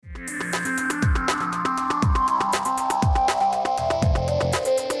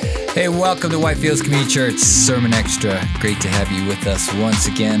Hey, welcome to Whitefields Community Church Sermon Extra. Great to have you with us once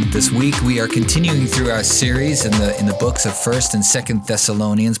again. This week we are continuing through our series in the books of 1st and 2nd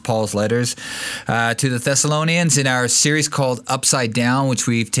Thessalonians, Paul's letters to the Thessalonians, in our series called Upside Down, which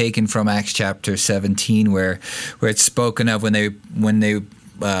we've taken from Acts chapter 17, where it's spoken of when they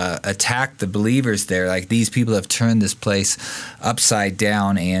attacked the believers there, like these people have turned this place upside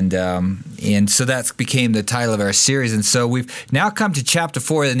down, and so that became the title of our series. And so we've now come to chapter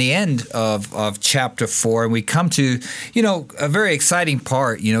 4, and the end of chapter 4, and we come to a very exciting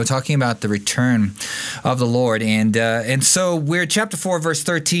part, talking about the return of the Lord, and so we're chapter 4, verse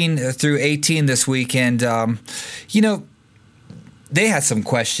 13 through 18 this week, and they had some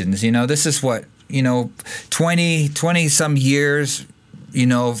questions. This is what 20 some years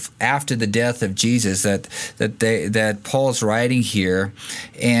after the death of Jesus that Paul's writing here,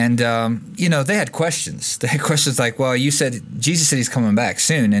 and they had questions. They had questions like, well, Jesus said he's coming back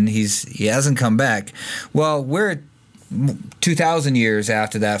soon, and he hasn't come back. Well, we're 2,000 years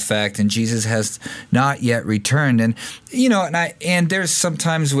after that fact, and Jesus has not yet returned. And and there's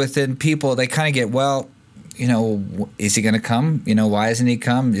sometimes within people they kind of get, well, is he going to come? Why hasn't he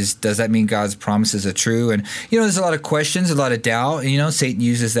come? Does that mean God's promises are true? And, there's a lot of questions, a lot of doubt. And, Satan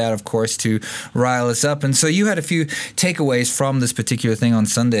uses that, of course, to rile us up. And so you had a few takeaways from this particular thing on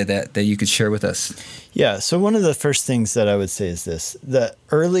Sunday that you could share with us. Yeah. So one of the first things that I would say is this: the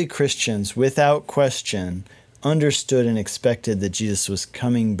early Christians, without question, understood and expected that Jesus was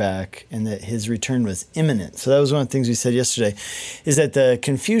coming back and that his return was imminent. So that was one of the things we said yesterday, is that the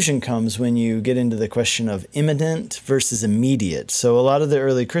confusion comes when you get into the question of imminent versus immediate. So a lot of the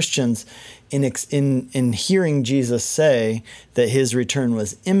early Christians, in hearing Jesus say that his return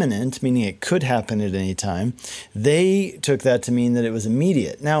was imminent, meaning it could happen at any time, they took that to mean that it was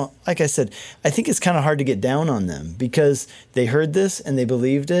immediate. Now, like I said, I think it's kind of hard to get down on them because they heard this and they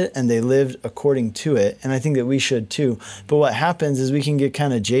believed it and they lived according to it, and I think that we should too. But what happens is we can get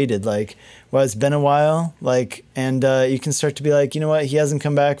kind of jaded, like, well, it's been a while, and you can start to be like, you know what, he hasn't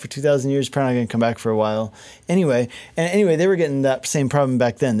come back for 2,000 years, probably not going to come back for a while. Anyway, they were getting that same problem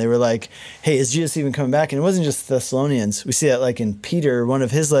back then. They were like, hey, is Jesus even coming back? And it wasn't just the Thessalonians. We see that like in Peter, one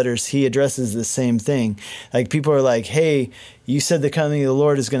of his letters, he addresses the same thing. Like, people are like, hey, you said the coming of the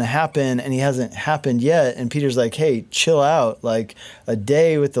Lord is going to happen, and he hasn't happened yet. And Peter's like, hey, chill out. Like, a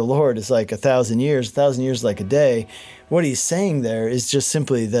day with the Lord is like 1,000 years. 1,000 years is like a day. What he's saying there is just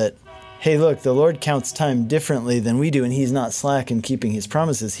simply that, hey, look, the Lord counts time differently than we do, and he's not slack in keeping his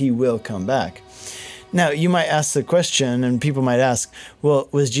promises. He will come back. Now, you might ask the question, and people might ask, well,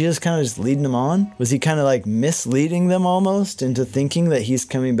 was Jesus kind of just leading them on? Was he kind of like misleading them almost into thinking that he's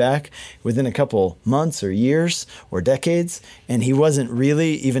coming back within a couple months or years or decades, and he wasn't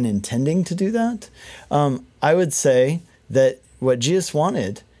really even intending to do that? I would say that what Jesus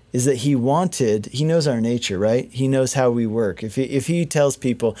wanted is that he knows our nature, right? He knows how we work. If he tells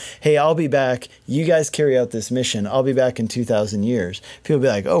people, hey, I'll be back, you guys carry out this mission, I'll be back in 2,000 years, people will be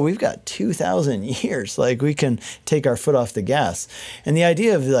like, oh, we've got 2,000 years, like we can take our foot off the gas. And the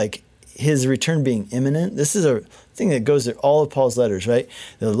idea of like his return being imminent, this is a thing that goes through all of Paul's letters, right?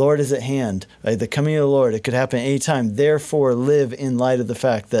 The Lord is at hand, right? The coming of the Lord, it could happen anytime. Therefore, live in light of the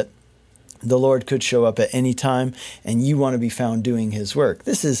fact that the Lord could show up at any time, and you want to be found doing his work.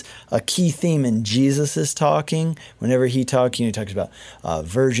 This is a key theme in Jesus' talking. Whenever he talks, he talks about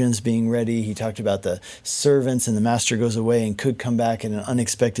virgins being ready. He talked about the servants, and the master goes away and could come back at an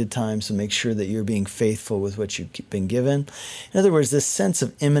unexpected time, so make sure that you're being faithful with what you've been given. In other words, this sense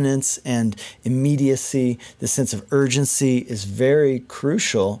of imminence and immediacy, this sense of urgency is very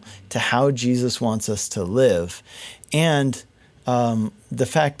crucial to how Jesus wants us to live. And the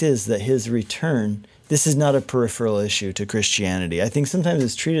fact is that his return, this is not a peripheral issue to Christianity. I think sometimes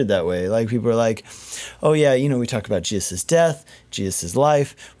it's treated that way. Like, people are like, oh yeah, we talk about Jesus' death, Jesus'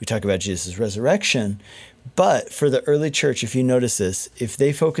 life, we talk about Jesus' resurrection. But for the early church, if you notice this, if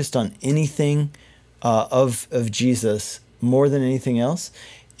they focused on anything of Jesus more than anything else,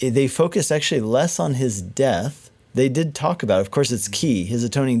 they focused actually less on his death. They did talk about, of course it's key, his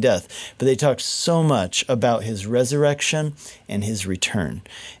atoning death, but they talked so much about his resurrection and his return.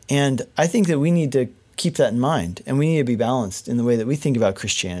 And I think that we need to keep that in mind, and we need to be balanced in the way that we think about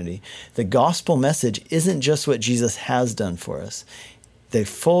Christianity. The gospel message isn't just what Jesus has done for us. The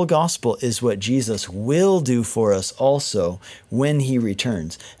full gospel is what Jesus will do for us also when he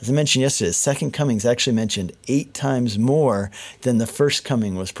returns. As I mentioned yesterday, the second coming is actually mentioned 8 times more than the first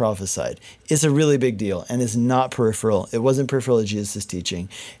coming was prophesied. It's a really big deal and is not peripheral. It wasn't peripheral to Jesus' teaching.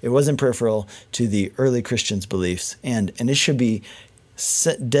 It wasn't peripheral to the early Christians' beliefs. And it should be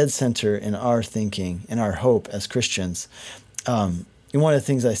dead center in our thinking, in our hope as Christians. one of the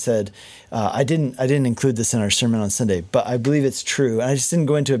things I said, I didn't include this in our sermon on Sunday, but I believe it's true. And I just didn't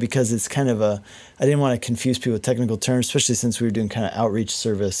go into it because it's kind of I didn't want to confuse people with technical terms, especially since we were doing kind of outreach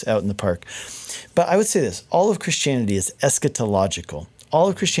service out in the park. But I would say this, all of Christianity is eschatological. All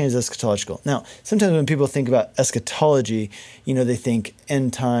of Christianity is eschatological. Now, sometimes when people think about eschatology, they think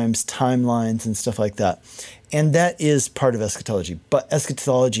end times, timelines, and stuff like that. And that is part of eschatology. But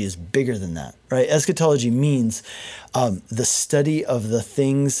eschatology is bigger than that, right? Eschatology means the study of the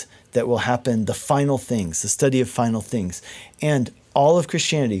things that will happen, the final things, the study of final things. And all of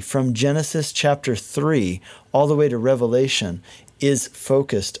Christianity, from Genesis chapter 3 all the way to Revelation, is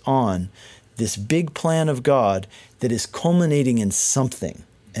focused on this big plan of God that is culminating in something.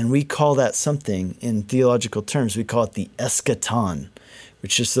 And we call that something, in theological terms, we call it the eschaton,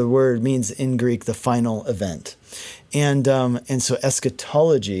 which is the word means in Greek, the final event. And so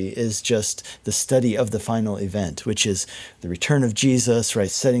eschatology is just the study of the final event, which is the return of Jesus,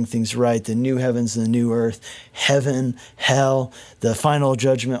 right? Setting things right, the new heavens and the new earth, heaven, hell, the final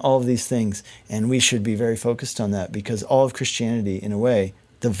judgment, all of these things. And we should be very focused on that because all of Christianity, in a way,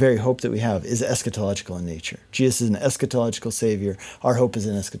 the very hope that we have is eschatological in nature. Jesus is an eschatological Savior. Our hope is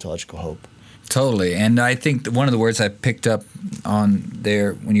an eschatological hope. Totally. And I think one of the words I picked up on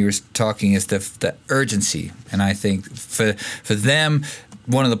there when you were talking is the urgency. And I think for them,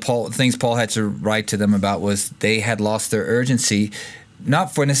 one of the things Paul had to write to them about was they had lost their urgency,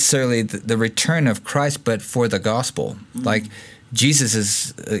 not for necessarily the return of Christ, but for the gospel. Mm-hmm. Like Jesus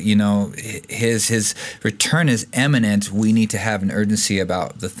is, his return is imminent. We need to have an urgency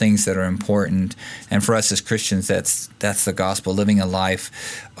about the things that are important. And for us as Christians, that's the gospel, living a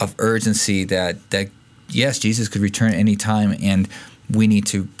life of urgency that yes, Jesus could return any time, and we need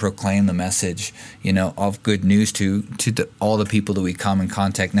to proclaim the message, of good news to all the people that we come in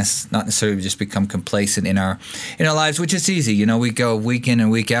contact. Not necessarily just become complacent in our lives, which is easy. We go week in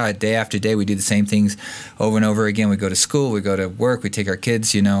and week out, day after day. We do the same things over and over again. We go to school, we go to work, we take our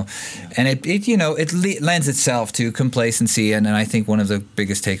kids, and it lends itself to complacency. And I think one of the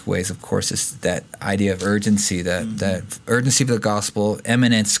biggest takeaways, of course, is that idea of urgency. That urgency of the gospel,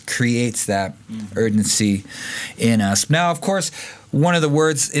 eminence creates that urgency in us. Now, of course, one of the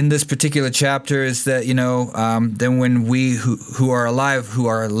words in this particular chapter is that, then when we who are alive, who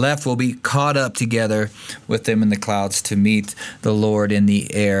are left, will be caught up together with them in the clouds to meet the Lord in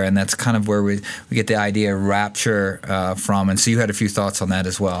the air. And that's kind of where we get the idea of rapture from. And so you had a few thoughts on that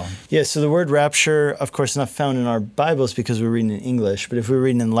as well. Yeah, so the word rapture, of course, not found in our Bibles because we're reading in English. But if we were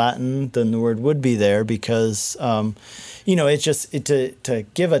reading in Latin, then the word would be there because to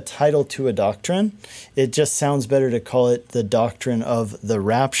give a title to a doctrine, it just sounds better to call it the doctrine of the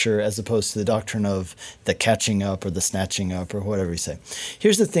rapture as opposed to the doctrine of the catching up or the snatching up or whatever you say.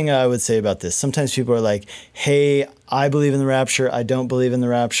 Here's the thing I would say about this. Sometimes people are like, hey, I believe in the rapture. I don't believe in the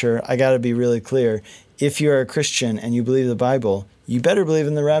rapture. I got to be really clear. If you're a Christian and you believe the Bible, you better believe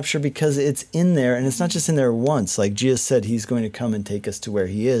in the rapture because it's in there, and it's not just in there once. Like Jesus said, he's going to come and take us to where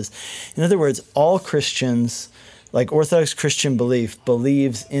he is. In other words, all Christians, like Orthodox Christian belief,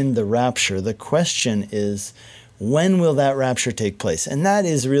 believes in the rapture. The question is, when will that rapture take place? And that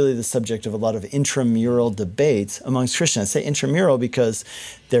is really the subject of a lot of intramural debates amongst Christians. I say intramural because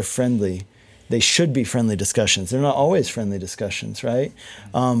they're friendly. They should be friendly discussions. They're not always friendly discussions, right?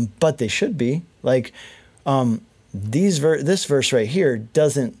 But they should be. Like this verse right here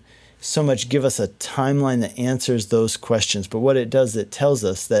doesn't so much give us a timeline that answers those questions, but what it does, it tells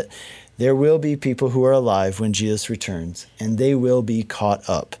us that there will be people who are alive when Jesus returns, and they will be caught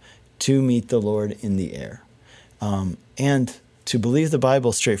up to meet the Lord in the air. And to believe the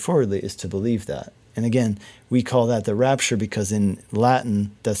Bible straightforwardly is to believe that. And again, we call that the rapture because in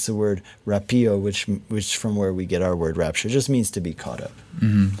Latin, that's the word rapio, which from where we get our word rapture. It just means to be caught up.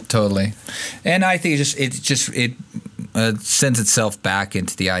 Mm-hmm, totally. And I think it sends itself back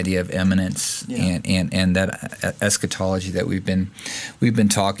into the idea of imminence and that eschatology that we've been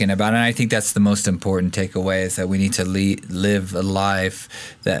talking about. And I think that's the most important takeaway, is that we need to live a life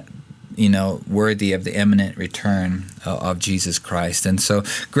that worthy of the imminent return of Jesus Christ. And so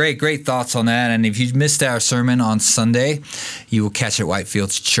great thoughts on that. And if you missed our sermon on Sunday, you will catch it at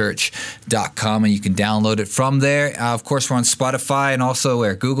whitefieldschurch.com, and you can download it from there. Of course, we're on Spotify and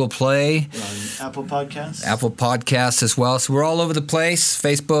also Google Play. On Apple Podcasts. Apple Podcasts as well. So we're all over the place,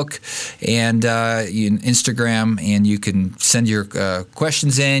 Facebook and Instagram, and you can send your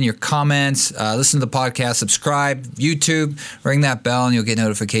questions in, your comments, listen to the podcast, subscribe, YouTube, ring that bell, and you'll get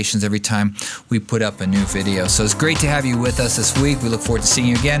notifications every time we put up a new video. So it's great to have you with us this week. We look forward to seeing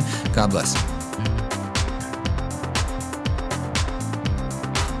you again. God bless.